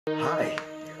Hi,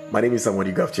 my name is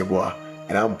Samwadi Gafcheboa,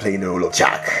 and I'm playing the role of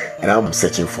Jack, and I'm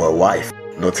searching for a wife,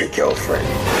 not a girlfriend.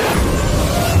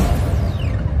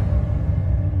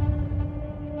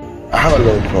 I have a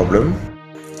little problem.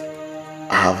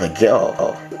 I have a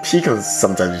girl. She can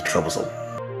sometimes be troublesome.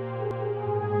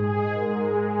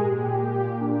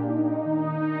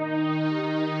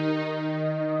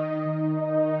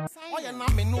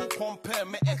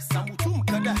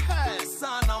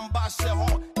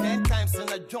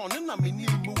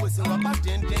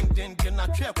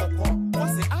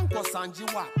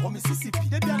 Mississippi,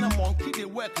 they be a monkey, they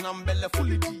work number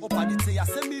fully. Opadite, I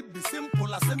send me be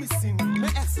simple, I send me sing. Me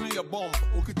extra your bomb,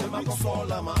 okay, tell me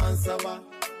fall, I'm answer.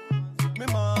 Me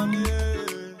mommy,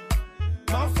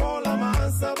 my fall, I'm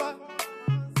answer.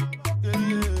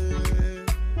 Yeah,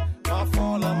 my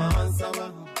fall, I'm answer.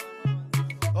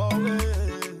 Oh,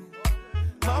 yeah,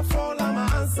 my fall, I'm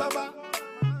answer.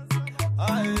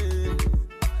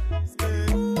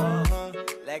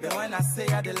 Like when I say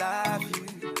I love you.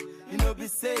 You know, be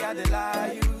say I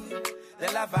lie you. The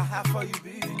love I have for you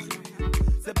be true.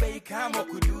 So baby, come what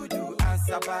could you do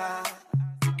answer back?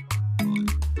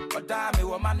 Or damn me,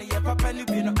 what money your papa you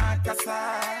be no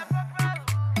ankasa.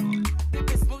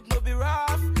 Be smooth, no be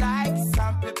rough like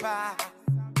sandpaper.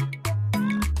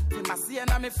 I see and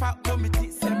I'm a fat woman,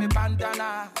 send me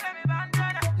bandana.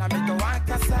 Now me the one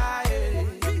kasa,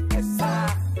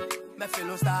 me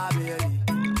fellow star baby.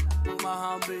 My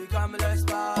humble, come let's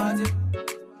party.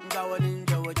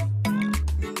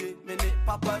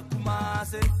 Papa to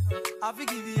mass, I will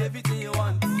give you everything you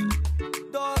want.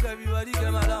 Dog, everybody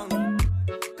come along.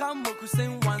 Come we could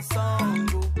sing one song.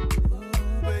 Ooh,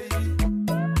 baby,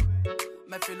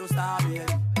 my fellow star baby.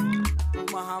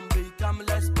 My humble, come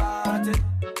let's party.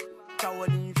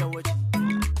 Chawani chawaji,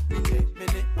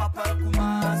 minute Papa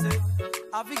Kumase.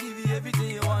 I will give you everything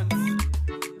you want.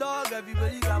 Dog,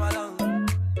 everybody come along.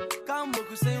 Come we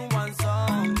could sing one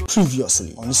song.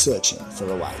 Previously on Searching for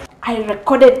a Wife. I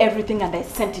recorded everything and I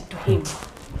sent it to him.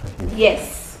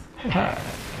 Yes.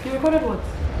 You recorded what?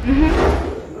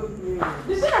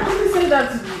 Did she actually say that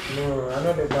to me? No, I'm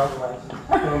not a black wife.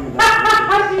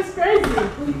 She's crazy.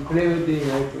 You play with the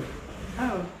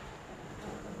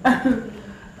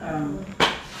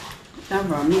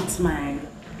Deborah, meet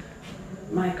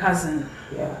my cousin.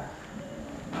 Yeah.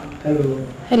 Hello.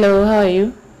 Hello, how are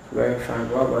you? Very fine.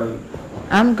 What about you?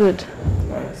 I'm good.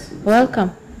 Nice.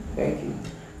 Welcome. Thank you.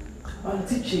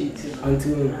 Auntie Chiti. Auntie,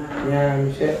 yeah,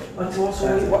 I'm sure. But also,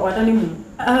 what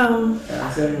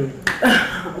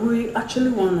we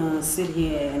actually want to sit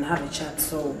here and have a chat,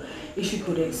 so if you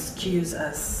could excuse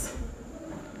us.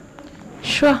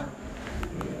 Sure.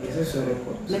 Is this so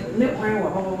Let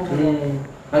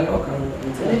I know, come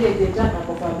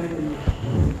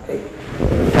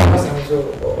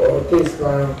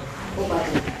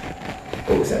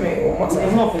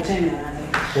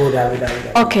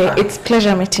Okay, it's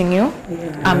pleasure meeting you.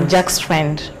 Yeah. I'm Jack's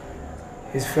friend.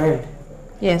 His friend?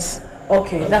 Yes.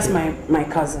 Okay, that's my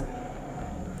cousin.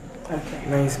 Okay.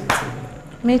 Nice meeting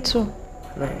you. Me too.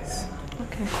 Nice.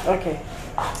 Okay. Okay.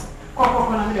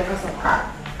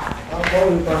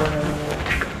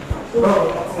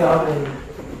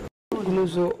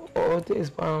 So, what is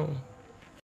pound?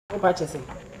 What purchase?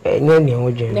 No, the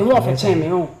whole of a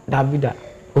chain, Davida,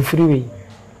 o freeway.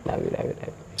 David.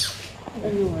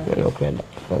 Anyway,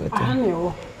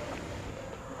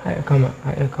 I come.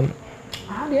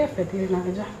 How do you fit in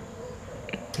Nigeria?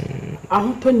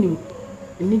 I'm telling you,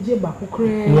 Nigeria back.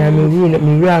 Yeah,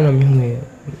 me run.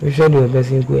 We should do the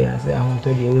best in Korea. I say I want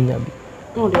to do it.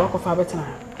 No, the work of a better.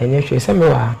 And you should say me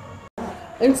why.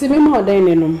 And see me more than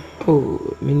you. Oh,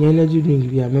 my energy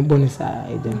drink. We are my bonus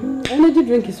side. Energy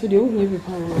drink is for the only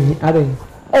Adam.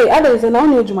 Hey, Adam is an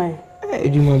only Jumai.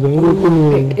 You might be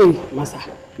hey, Massa.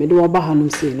 Me do a bahanum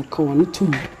say no come on too.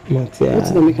 What's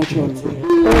the make a choice?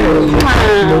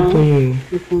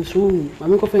 You consume.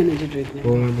 I'm going to energy drink.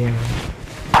 Oh, dear.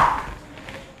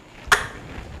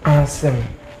 Awesome.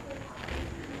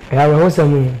 I have a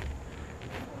wholesome.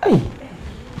 Hey.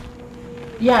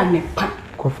 Yeah, Nipa.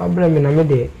 Coffee blame in a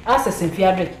day. Ask a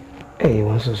Symphia. Hey,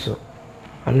 was so.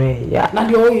 I know, yeah. Not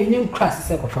the old new class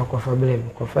is a coffee blame.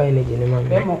 Coffee energy in a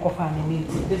man. More coffee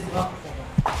needs this up.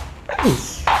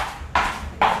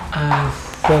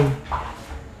 Awesome.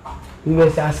 You will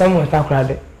say someone talk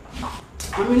crowded.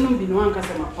 I mean, no, be no one can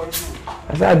say my poison.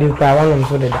 I said, you cry one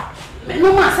so that.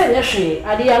 No, I said, yes,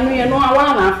 I didn't know I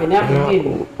want half and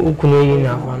everything. Who couldn't you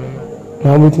now?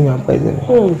 Now, what's my poison?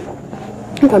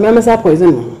 I remember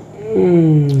poison.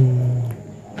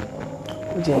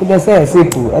 They say,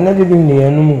 simple, and I didn't know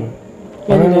no more.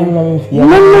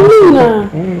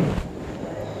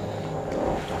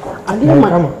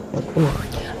 Come.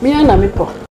 Me and me po.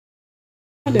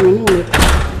 I don't know it.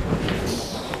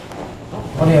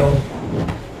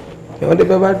 What the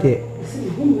baby there? See,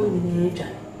 who will be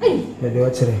hey, the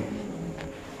watcher.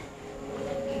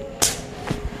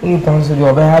 You can't see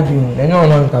your bad dream, and no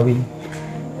one can win.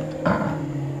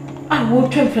 I will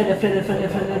try Fred.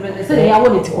 Say, I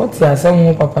want it. What's your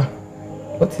son, Papa?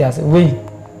 What's your son? Wait.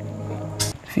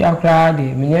 If you are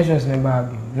crowded, miniatures never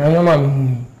have you. Now, your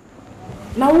mammy.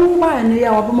 Now, why and they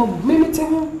are maybe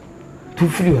too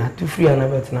free, and I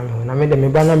bet I made them a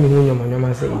banner me when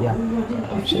your say, yeah.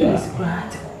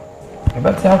 I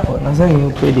bet help. I say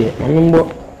you pay it. I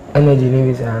remember energy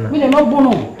needs Anna. We don't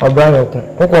know. Or brother.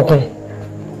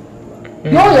 No,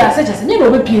 you are such as you know,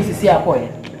 the piece is here for you.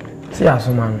 See us,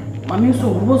 man. I'm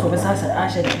so most of us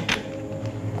are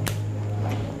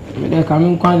they're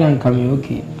coming quiet and coming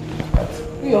okay. But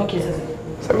you okay, sir?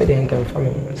 Somebody didn't come from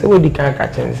me. So, we can't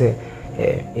catch and say,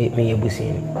 it may be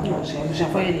seen.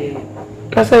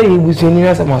 I say, you will see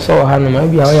us a muscle, Hannah,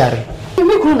 maybe I are. You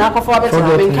make one up for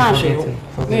better country.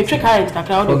 We trick her into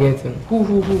crowd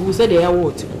who said they are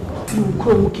what? You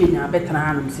come Kenya better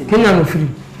than Kenya free.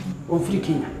 Or free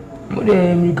Kenya.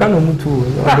 You can't move to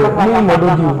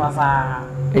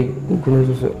hey, who could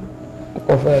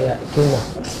offer Kenya?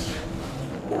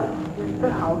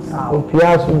 Oh,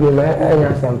 Piaz will be my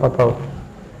ass and Papa.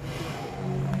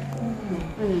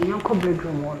 Uncle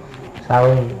bedroom one.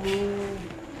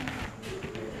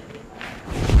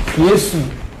 Yes.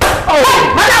 Oh,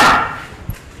 madam!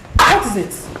 What is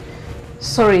it?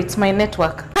 Sorry, it's my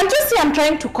network. Can't you see I'm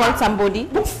trying to call somebody?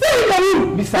 But stay in the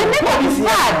room. The network is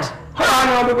bad.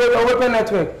 How do I open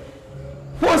network?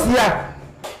 What's here?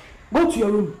 Go to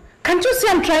your room. Can't you see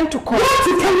I'm trying to call? What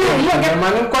is happening?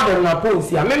 Man, call them now. Pause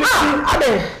here. Maybe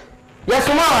yes,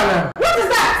 Mama. What is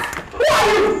that? Who are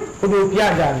you? Odo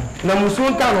Piagan. Na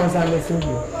musun kan on sa message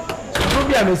you. Odo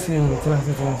Pia message you.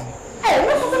 Hey,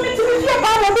 what's the meeting with you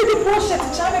about the bullshit?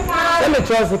 Let me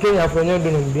try to Kenya for you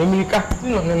doing America.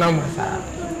 No, no, no, sir.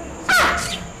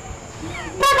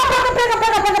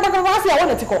 Pega. What's your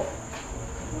want to call?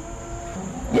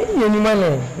 Yeah, you man.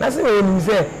 That's what you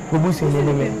say. Go bush in the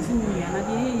name.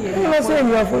 I say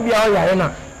you are phobia.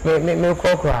 Me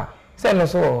call. Say no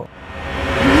so.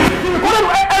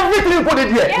 Everything you put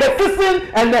it here. The kissing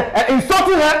and the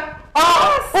insulting her.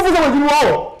 Officer was in war.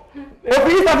 If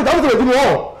he started, I was in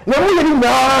war. Now we didn't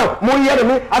know. Money had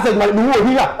me. I said, "My new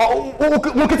here." Oh,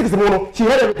 she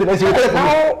had everything. She had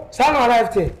now. Some are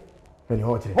left here.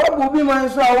 What will be my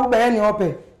soul? Be any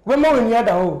open. We're more in the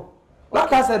other hole.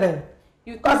 Like I said,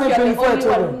 you think you're the only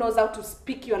one who knows how to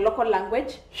speak your local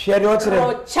language? Share your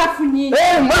children.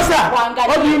 Hey, Masa!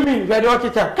 What do you mean? Share your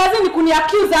kitchen. Kazi ni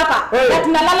kuniaccuse hapa. Na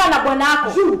tunalala na bwana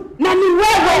yako. Na ni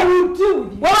wewe.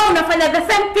 Wewe unafanya the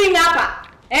same thing hapa.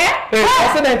 Eh?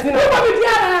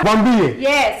 Bambie.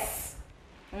 Yes.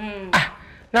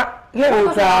 Na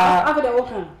leo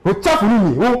uchafu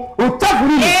nini? Uchafu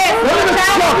nini?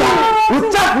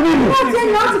 Uchafu nini?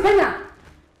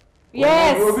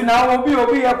 Yes.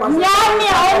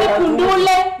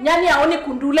 Nyani haoni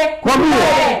kundule.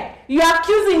 You are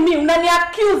accusing me. Unani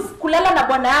accuse kulala na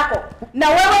bwana yako. Na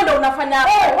wewe ndo unafanya.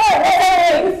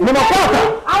 Unapata?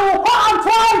 I will go and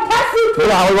try and pass it.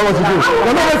 Yeah, I want to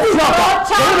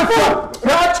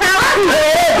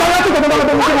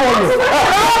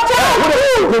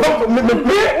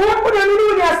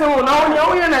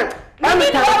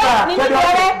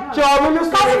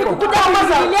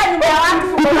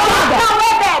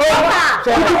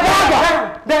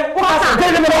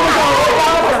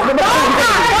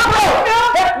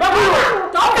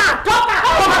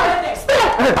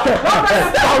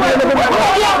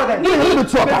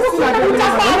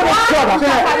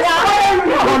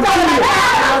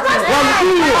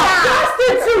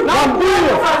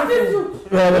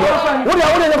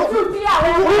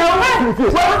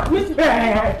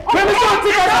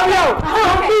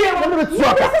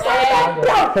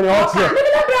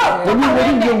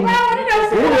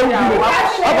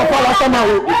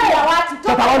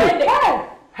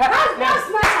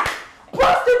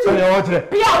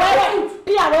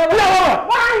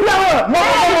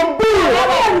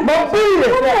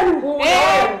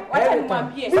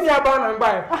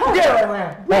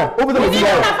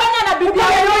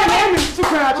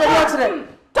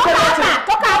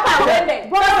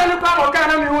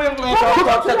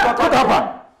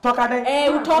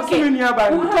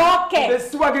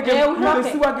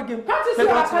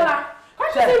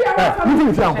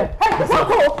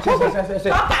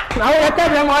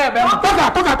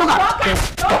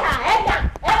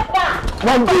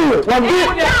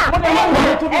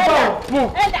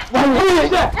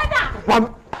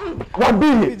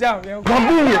Wabili.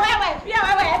 Wabili.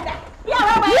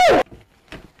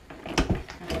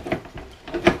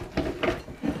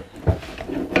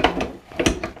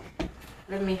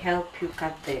 Let me help you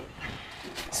cut the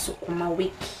sukuma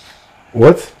wiki.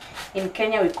 What? In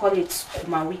Kenya we call it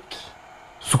sukuma wiki.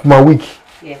 Sukuma wiki.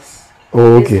 Yes.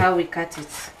 Oh, okay. This is how we cut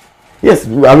it. Yes,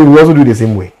 I mean we also do the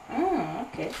same way.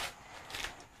 Okay.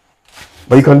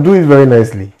 But you can do it very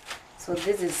nicely. So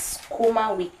this is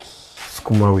sukuma wiki.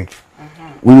 Sukuma wiki.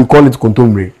 We will call it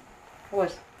contombre.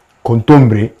 What?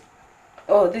 Contombre.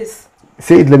 Oh, this.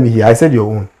 Say it, let me hear. I said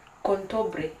your own.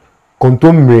 Contombre.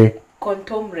 Contombre.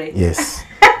 Contombre. Yes.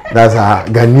 That's a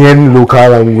Ghanaian local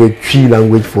language, Twi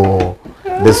language for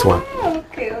this one.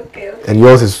 Okay. And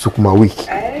yours is sukuma wiki.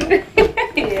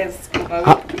 Yes, sukuma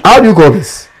wiki. How do you call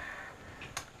this?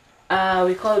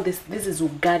 We call this is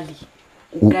ugali.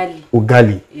 Ugali.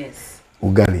 Ugali. Yes.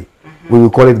 Ugali. We will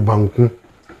call it banku.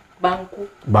 Banku.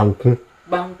 Banku.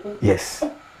 Banku. Yes.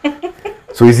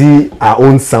 So you see, our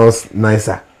own sounds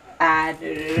nicer.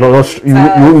 No,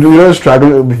 you don't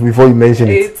struggle before you mention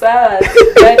it. It's ours.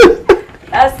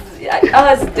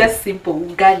 Ours is just simple.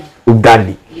 Ugali.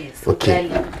 Ugali. Yes. Okay.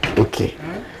 Ugali. Okay.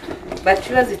 But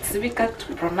yours it's difficult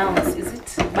to pronounce. Is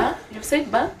it ba? You said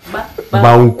ba?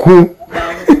 Banku.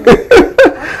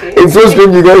 Okay. It's so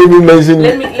strange you can't even mention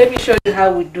it. Let me show you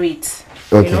how we do it.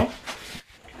 Okay. You know?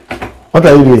 What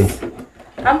are you doing?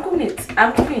 I'm cooking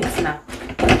it now.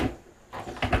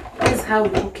 This is how we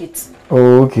cook it.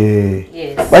 Oh, okay.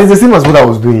 Yes. But it's the same as what I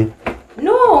was doing.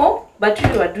 No, but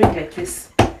you are doing like this.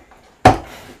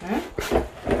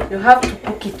 You have to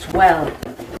cook it well.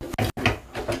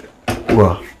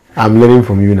 Well, I'm learning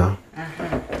from you now.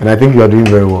 And I think you are doing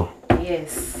very well.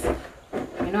 Yes.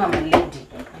 You know I'm a lady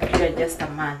and you are just a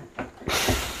man.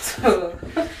 So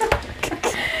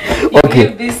you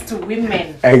give this to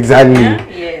women. Exactly.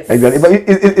 Yes. Exactly. But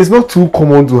it's not too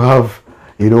common to have,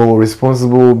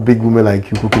 responsible big women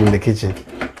like you cooking in the kitchen.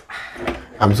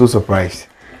 I'm so surprised.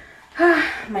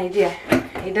 My dear,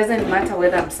 it doesn't matter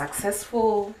whether I'm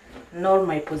successful nor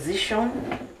my position.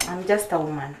 I'm just a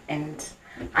woman and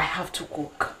I have to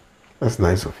cook. That's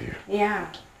nice of you. Yeah.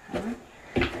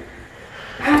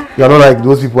 You're not like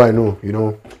those people I know,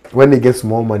 when they get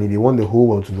small money, they want the whole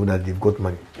world to know that they've got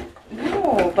money.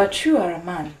 No, but you are a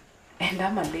man and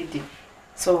I'm a lady.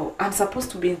 So I'm supposed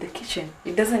to be in the kitchen.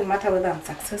 It doesn't matter whether I'm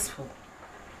successful.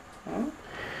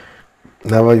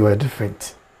 Never, you are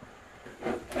different.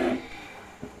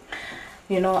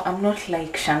 I'm not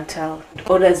like Chantal.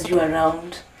 Orders you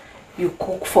around, you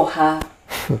cook for her.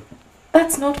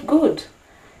 That's not good.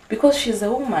 Because she's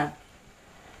a woman.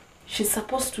 She's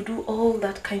supposed to do all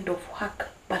that kind of work,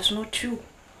 but not you.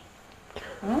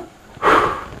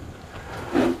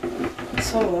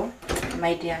 So,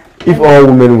 my dear. If all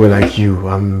women were like you,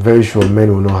 I'm very sure men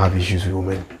will not have issues with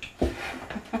women.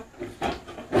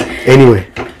 Anyway,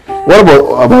 what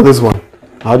about this one?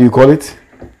 How do you call it?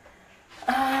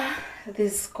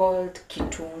 This is called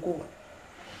kitungu.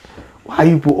 Why are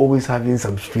you people always having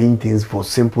some strange things for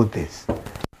simple things?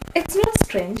 It's not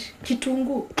strange.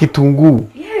 Kitungu. Kitungu.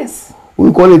 Yes.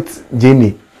 We call it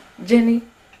Jenny. Jenny.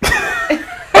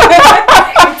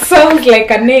 It sounds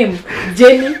like a name.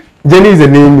 Jenny. Jenny is a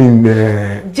name in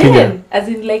Jane, Kenya. as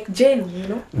in like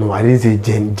Jane, No, I didn't say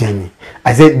Jenny.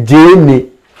 I said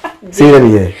Jenny. Say that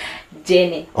here.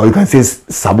 Jenny. Or you can say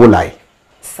Sabolai.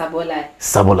 Sabolai.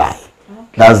 Sabolai.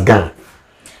 Okay. That's Ghana.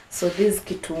 So this is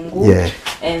kitungu. Yeah.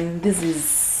 And this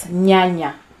is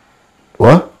nyanya.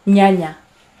 What? Nyanya.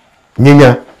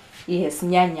 Nyanya. Yes,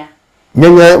 nyanya.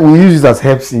 Nyanya, we use it as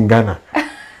herbs in Ghana.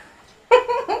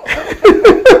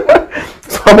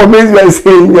 So I'm amazed by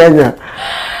saying nyanya.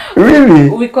 Really?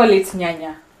 We call it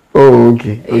nyanya. Oh,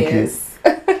 okay. Yes.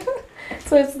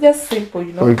 So it's just simple,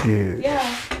 Okay.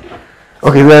 Yeah.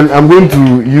 Okay, then I'm going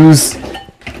to use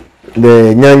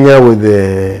the nyanya with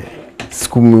the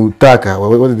skumutaka.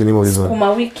 What is the name of this one?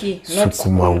 Sukuma wiki. Not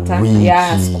Sukuma skumutaka. wiki.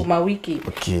 Yeah, sukuma wiki.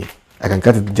 Okay. I can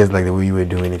cut it just like the way you were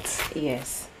doing it.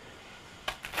 Yes.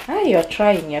 You're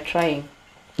trying.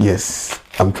 Yes,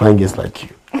 I'm trying just like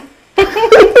you.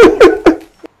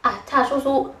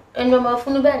 So and my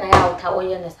phone ben I out how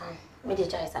you understand. Me the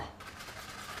choice.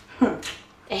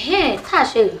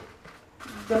 Tashi.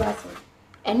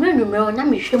 And when you know na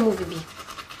me hwe movie bi.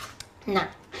 Na.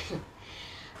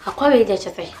 Akwa we dey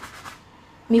chefe.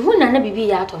 Me hu na bibi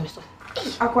ya ato me so.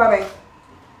 Akwa be.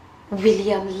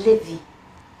 William Levy.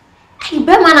 Ai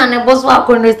be mana ne boso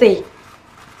akono say.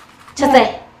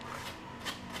 Chefe.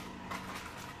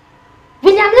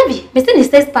 William Levy, me say the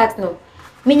state part no.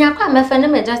 Me nya kwa me fe na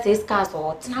me just say scars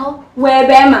or now. Where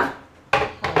Bema?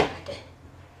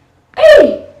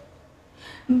 Hey!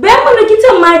 Bema no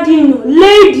kita Madino,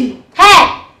 lady.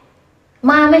 Hey,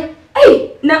 mommy.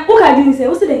 Hey, now who can you say?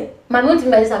 What's the My mom to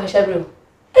my son, Michelle.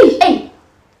 Hey,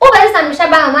 oh, my son, Michelle,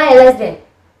 my lesbian.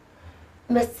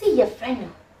 Must see your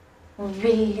friend,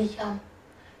 William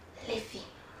Levy.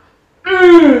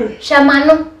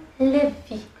 Shamano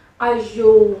Levy.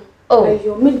 Ayo, oh,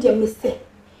 ayo, media missy.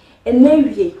 And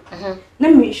maybe,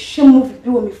 let me show movie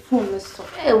do me phone so.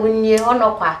 Eh, when you are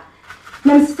not quite.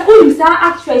 Now, who is our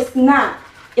actress now?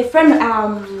 A friend,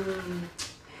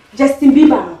 Justin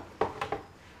Bieber.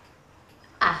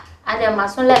 Ah, and then my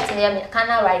son left me,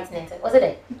 can't write net. What's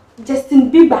it?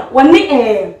 Justin Bieber. One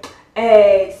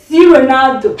see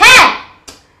Ronaldo.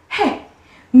 Hey,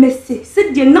 Messi,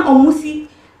 said you're not almost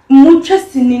much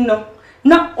in no.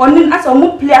 Not on as a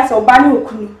more players or banner or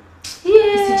canoe.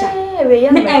 Yeah, we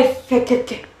are a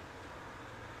fake.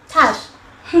 Tash.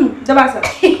 The master.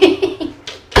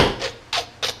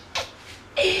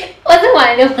 What's the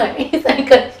one? It's like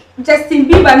Justin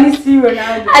Bieber is see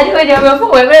Ronaldo. I don't know if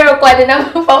we're very quite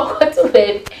enough for to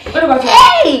bed. What about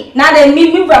hey? Now they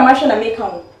meet me from Machine and make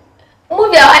home.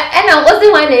 Move your and I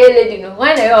wasn't one lady, no,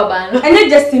 why are you ban? And then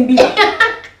Justin Bieber.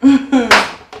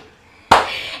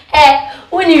 Eh,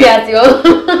 when you are you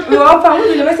are found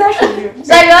in the message.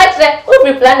 So you watch who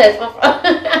be planet for.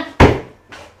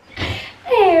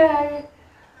 Hey,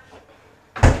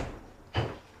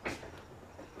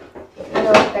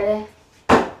 hello,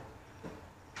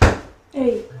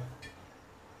 hey.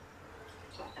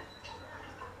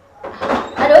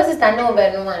 I don't understand no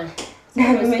better man.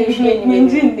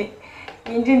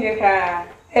 Minjini ka.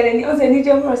 Eleni ose ni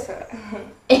jomroso.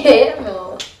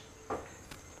 No.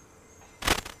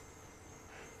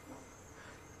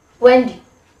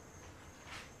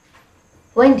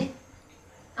 Wendy.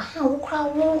 Aha, wo kra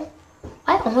wo.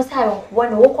 Why come say I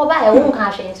want wo ko ba e wo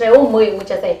ka hwe ntre wo mo e mu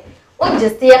che say. O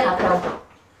just stay kakra.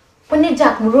 When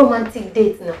Jack romantic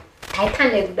date no. I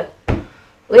can't let go.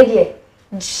 Wait here.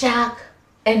 Jack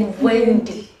and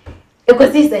Wendy. You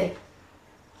go see say.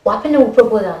 What happened to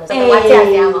proposal? So what you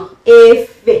am?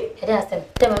 Efe. E dey say,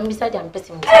 "Dem am bisa jam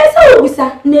person." So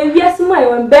bisa, na wiase mu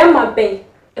ayo ben ma ben.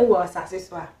 E wo asase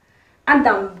so a.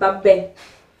 Adam ba ben.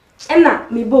 Ena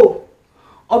mi bo.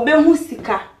 Obehu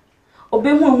sika.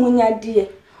 Obehu ahunya de.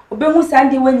 Obehu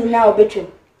sande wanyina obetwem.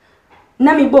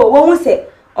 Na mi bo wo hu se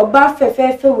oba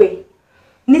fefefe we.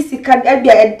 Ni sika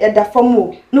ebia edafom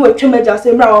o. Na watwem agya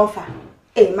so mra wonfa.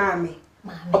 Mami.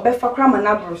 Obefa kra ma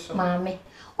na bro so. Mami.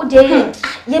 O de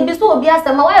ye bi so obi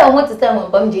asema why you want to tell me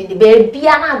bam je de be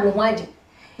bia na agu ho age.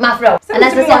 Ma fra. Ana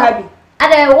se habi.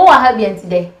 Ana wo wa habi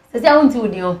antide. Se se won ti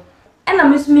odi o. Ana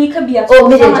mesumi ka bia so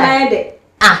ma na de.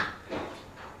 Ah.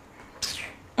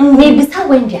 Maybe sa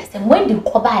Wendy asem Wendy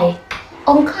ko bae.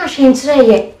 On ka hwenkyere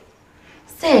ye.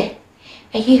 Say,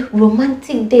 a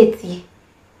romantic date ye.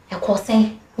 E ko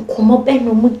sen komo be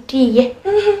no mu di ye.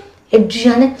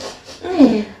 Eduane.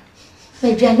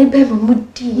 Eduane be no mu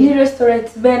di ye. Ni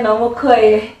restaurant be na mo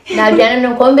koye. Na eduane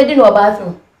no ko be di no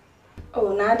bathroom.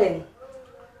 Oh, na den.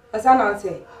 Asa na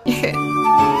say.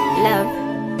 Love.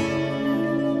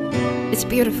 It's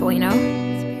beautiful, you know.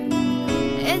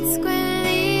 It's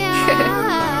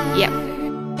yep.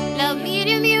 Love me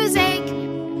to music.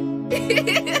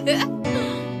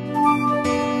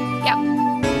 Yep.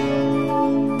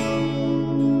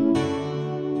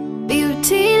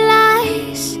 Beauty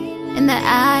lies in the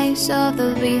eyes of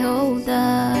the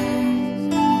beholder.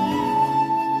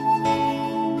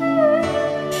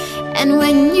 And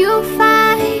when you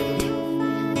find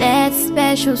that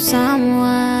special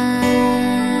someone,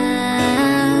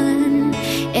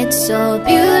 it's so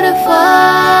beautiful.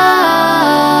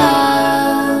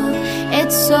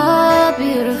 It's so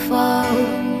beautiful.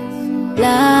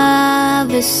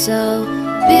 Love is so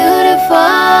beautiful.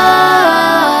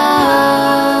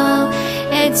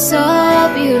 It's so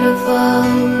beautiful.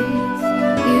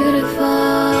 Beautiful.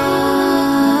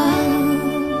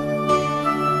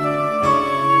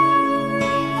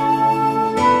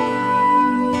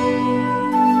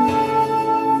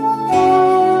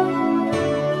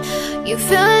 You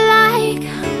feel like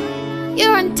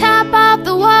you're on top of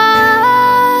the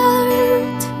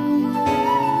world,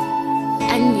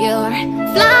 and you're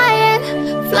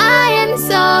flying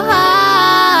so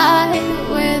high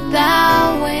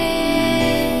without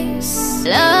wings.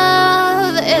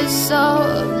 Love is so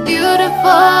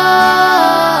beautiful.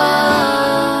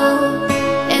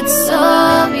 It's so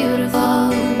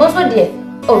beautiful. What's with you?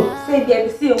 Oh, say baby,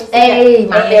 see. Hey,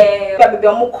 my baby,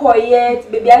 I'm quiet.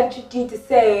 Baby, I just need to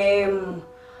say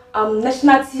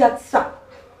national theatre.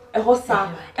 A horse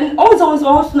and also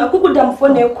na kuku dam for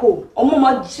na ko omo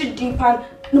ma ji deep and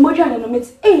no mo dwan no met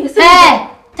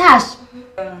Tash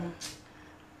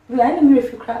We are me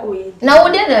if you cry away. Now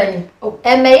we didn't. Oh,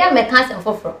 and may I make answer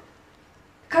for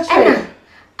catch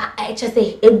I just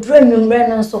say a dream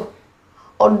run so.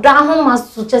 Or down home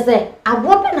as to just say, I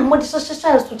walk in and what is such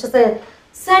a to just say,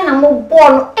 send a more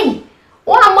born. Eh,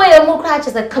 one more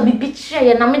crutches that can be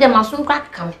betrayed and I made a mushroom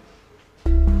crack coming.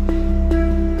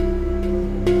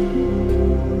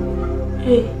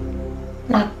 Hey,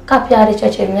 now, Capia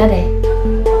church in your day.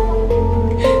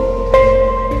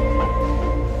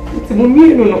 It's a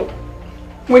mummy, no.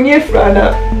 When you're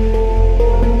Frana,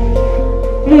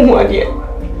 Mumu, dear.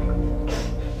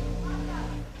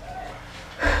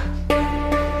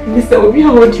 Mr. Obi,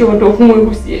 how would you want to whom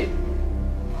we see?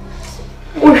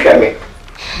 Oh, Shammy.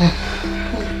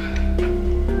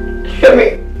 Shammy.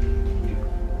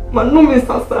 My name is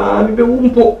Sasa, the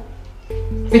Wumpo.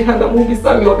 They had a movie,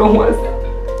 Sammy, or don't want to.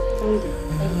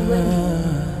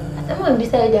 I don't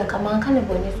beside your command, can you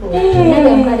believe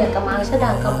it? Come on, sit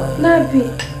down, come on. Nabi.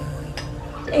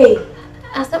 Hey,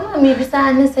 as someone may be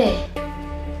sad say,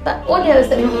 but what else,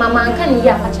 Mamma can you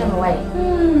fetch him away?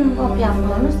 Oh,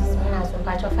 Piamonos.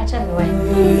 But of fetch away.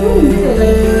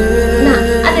 Now,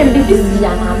 I didn't be busy,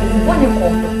 I'm born a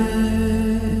call.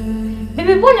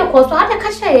 Baby, born a call, so I had a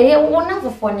catch a one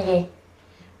other for me.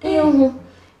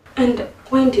 And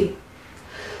Wendy,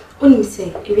 only say,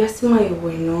 if you ask my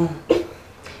way, no,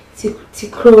 to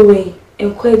crow away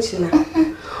and question,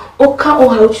 or car or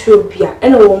how true be,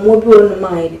 and I will mobile on the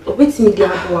mind, or bits me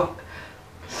the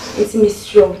it's Miss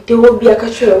Strong, there will be a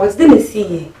catcher, what's the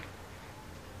see.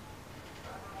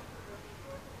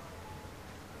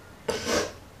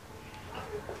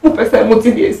 Who person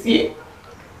motivate see?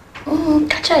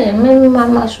 Catch a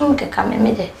mamma soon can come in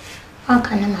midday. How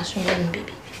can I mushroom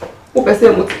baby? Who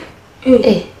person motivate?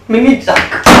 Eh, Mini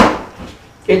Jack.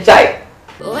 A Jack.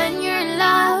 When you're in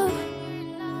love,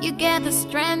 you get the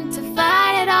strength to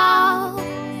fight it all.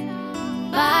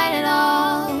 Fight it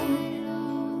all.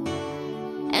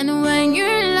 And when you're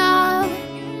in love,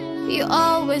 you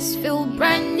always feel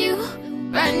brand new,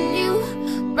 brand new,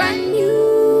 brand new.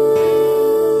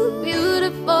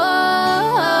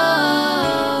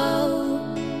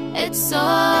 It's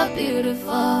so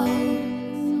beautiful.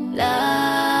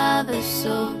 Love is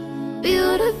so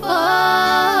beautiful.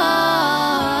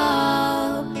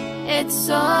 It's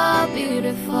so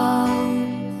beautiful.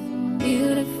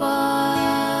 Beautiful.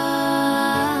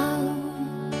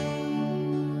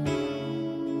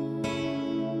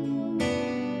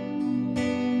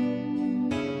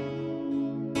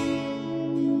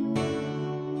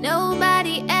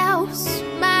 Nobody else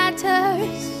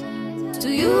matters to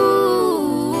you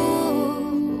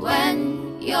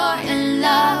when you're in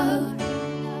love,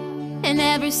 and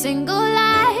every single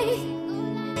lie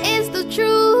is the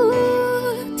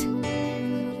truth.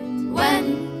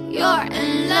 When you're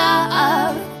in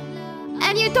love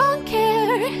and you don't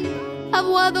care of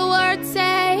what the words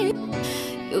say,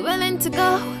 you're willing to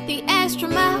go the extra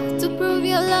mile to prove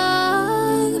your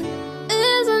love.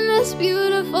 Isn't this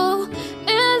beautiful?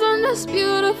 Isn't this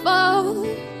beautiful?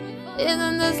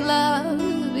 Isn't this love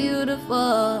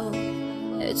beautiful?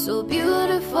 It's so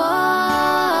beautiful.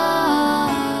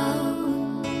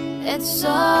 It's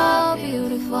so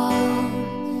beautiful.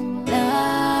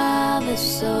 Love is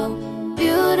so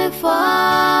beautiful.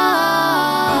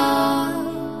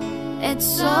 It's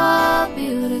so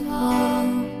beautiful.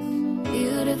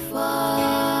 Beautiful.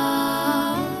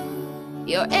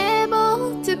 You're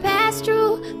able to pass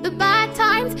through the bad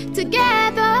times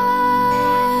together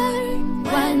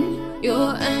when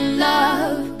you're in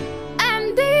love.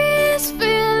 And this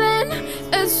feeling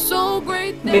is so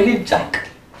great. Mini Jack.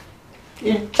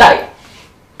 You Jack.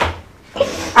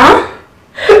 Huh?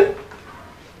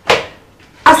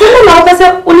 I said, no, I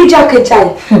said, only Jack a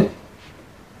child.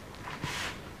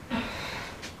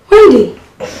 Wendy.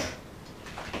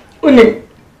 Only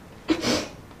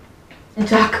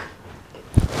Jack.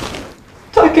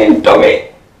 Jack and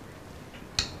Tommy.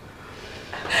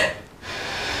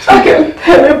 Jack and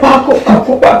Perry Baku,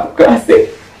 classic.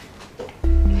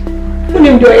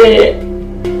 Only do it.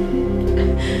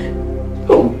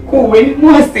 Oh, go away,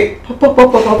 Mossy.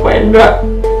 Papa, and rap.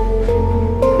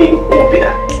 Be hoping.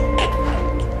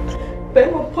 Then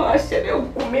my passion, you'll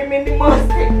go me, Mossy.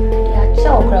 yeah,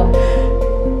 chow crumb.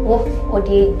 What or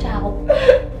the chow?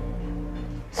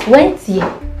 Swenty.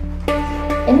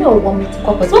 And no woman to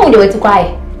copper. So you were to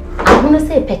cry. I want to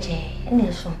say, Petche, and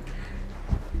you're so.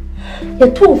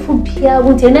 You're too full here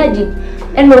with energy.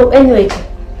 And no, anyway.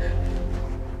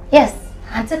 Yes,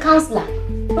 Auntie Counselor.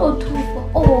 No, too for.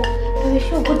 Oh, we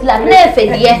should good luck. Never,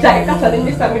 yes.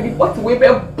 What we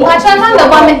were Watch I found the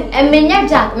woman and men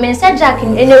Jack, men said Jack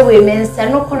in any way, men said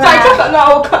no correct.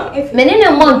 now. Men in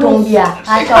a month don't be a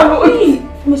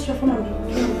Mr. Fama.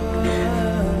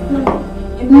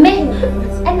 Me,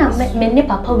 and I met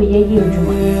Papa with you,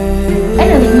 Juma. And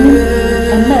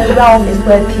I met around his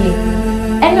birthday.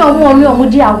 And no more, no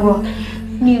dear,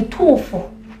 new tofu.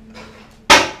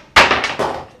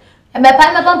 And my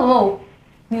papa,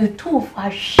 you too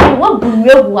far. She won't bring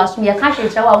your was me a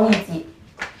cash shower with you.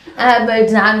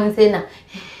 But now I'm saying,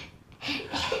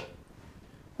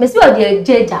 Monsieur, dear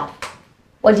Jada,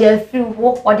 or dear free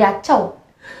walk or dear chow.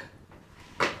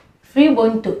 Free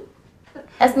bone to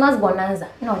Esmas Bonanza,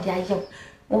 no, dear you.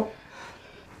 Oh,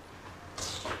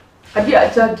 I dear, I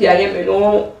am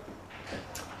no.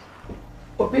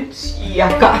 Obit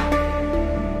yaka.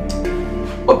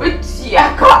 Obit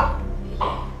yaka.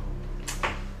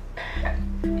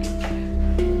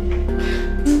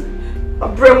 A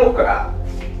bremoka.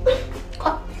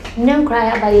 Name cry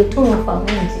about your tone for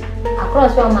me.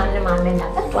 Across your man,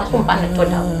 that was one pan to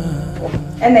down.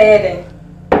 And the head.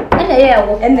 And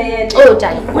the head. Oh,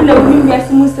 Jai. When the women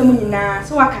are Muslim,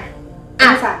 so I can.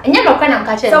 Ah, and you're not going to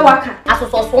catch it. So I can. I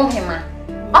saw swim him.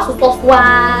 I saw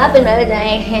swap and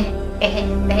everything.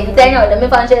 Then you're the me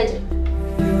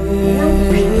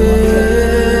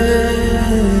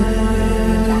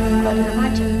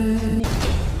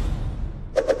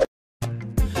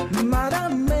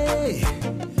Madam May,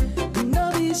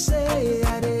 nobody say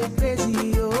I dey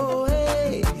crazy, oh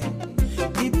hey.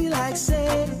 It be like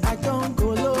say I don't go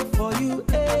low for you,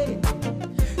 hey.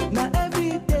 Now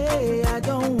every day I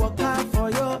don't walk out for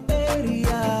your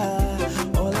area.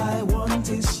 All I want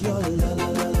is your la la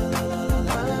la la la la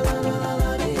la la la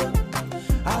la la.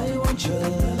 I want your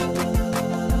la la la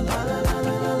la la la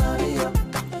la la la la.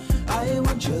 I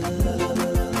want your la la la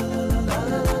la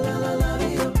la la la la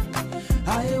la.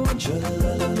 I want your la la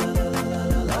la la la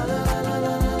la la la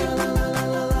la.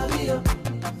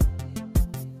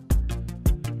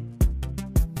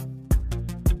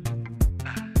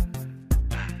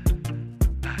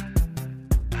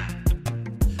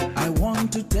 I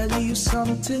want to tell you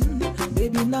something,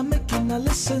 baby, not making a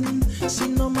listen. See,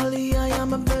 normally I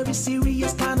am a very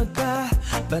serious kind of guy,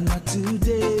 but not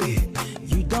today.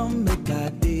 You don't make our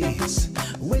days.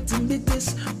 Waiting be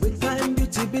this, with time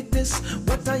beauty be this.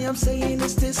 What I am saying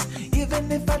is this,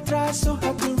 even if I try so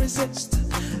hard to resist,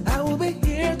 I will be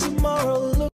here tomorrow. Look